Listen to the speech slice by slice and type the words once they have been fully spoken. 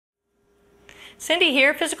Cindy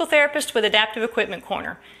here, physical therapist with Adaptive Equipment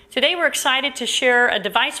Corner. Today we're excited to share a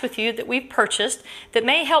device with you that we've purchased that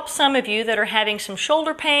may help some of you that are having some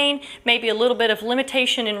shoulder pain, maybe a little bit of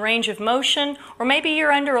limitation in range of motion, or maybe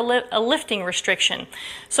you're under a lifting restriction.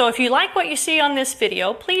 So if you like what you see on this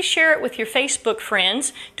video, please share it with your Facebook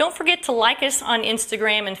friends. Don't forget to like us on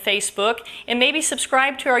Instagram and Facebook, and maybe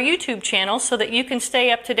subscribe to our YouTube channel so that you can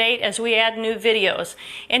stay up to date as we add new videos.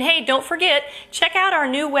 And hey, don't forget, check out our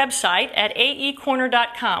new website at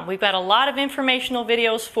𝗙𝗿𝗿𝗄𝗏.com. We've got a lot of informational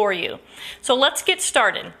videos for you. So let's get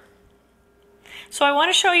started. So I want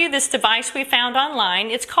to show you this device we found online.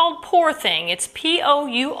 It's called 𝗙𝗺𝗃. It's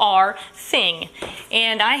P-O-U-R thing.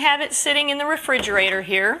 And I have it sitting in the refrigerator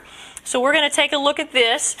here. So we're going to take a look at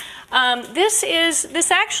this. This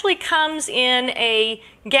actually comes in a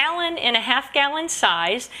gallon and a half-gallon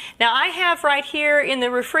size. Now I have right here in the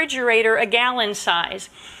refrigerator a gallon size.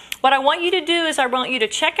 What I want you to do is I want you to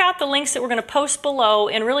check out the links that we're going to post below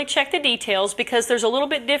and really check the details, because there's a little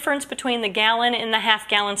bit difference between the gallon and the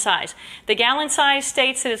half-gallon size. The gallon size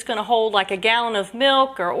states that it's going to hold like a gallon of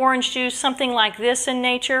milk or orange juice, something like this in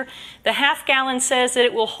nature. The half-gallon says that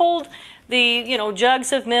it will hold the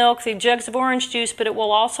jugs of milk, the jugs of orange juice, but it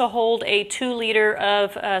will also hold a 2 liter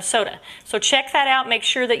of soda. So check that out. Make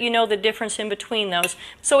sure that you know the difference in between those.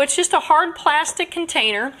 So it's just a hard plastic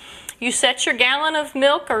container. You set your gallon of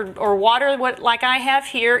milk or water, like I have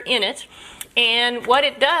here, in it. And what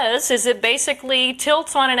it does is it basically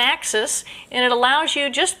tilts on an axis, and it allows you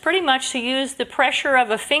just pretty much to use the pressure of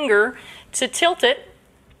a finger to tilt it,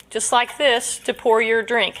 just like this, to pour your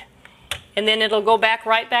drink. And then it'll go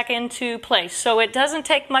right back into place. So it doesn't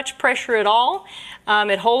take much pressure at all.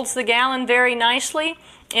 It holds the gallon very nicely,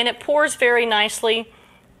 and it pours very nicely,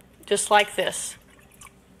 just like this.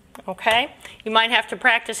 Okay? You might have to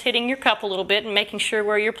practice hitting your cup a little bit and making sure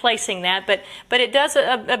where you're placing that, but it does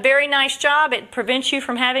a very nice job. It prevents you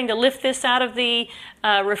from having to lift this out of the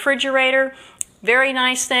refrigerator. Very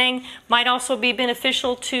nice thing. Might also be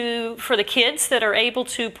beneficial for the kids that are able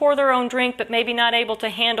to pour their own drink but maybe not able to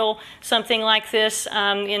handle something like this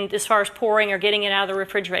as far as pouring or getting it out of the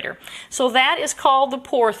refrigerator. So that is called the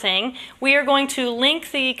𝗙𝗺𝗃. We are going to link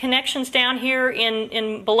the connections down here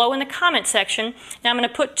below in the comment section. Now I'm going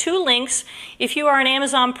to put 2 links. If you are an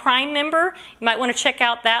Amazon Prime member, you might want to check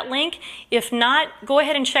out that link. If not, go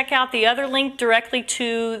ahead and check out the other link directly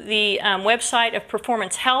to the website of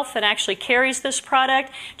Performance Health that actually carries this product.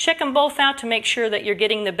 Check them both out to make sure that you're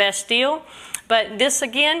getting the best deal. But this,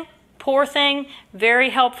 again, 𝗙𝗺𝗃, very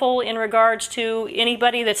helpful in regards to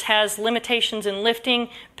anybody that has limitations in lifting,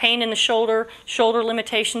 pain in the shoulder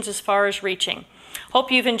limitations as far as reaching. Hope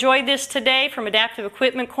you've enjoyed this today from Adaptive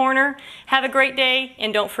Equipment Corner. Have a great day,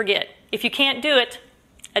 and don't forget, if you can't do it,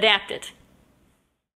 adapt it.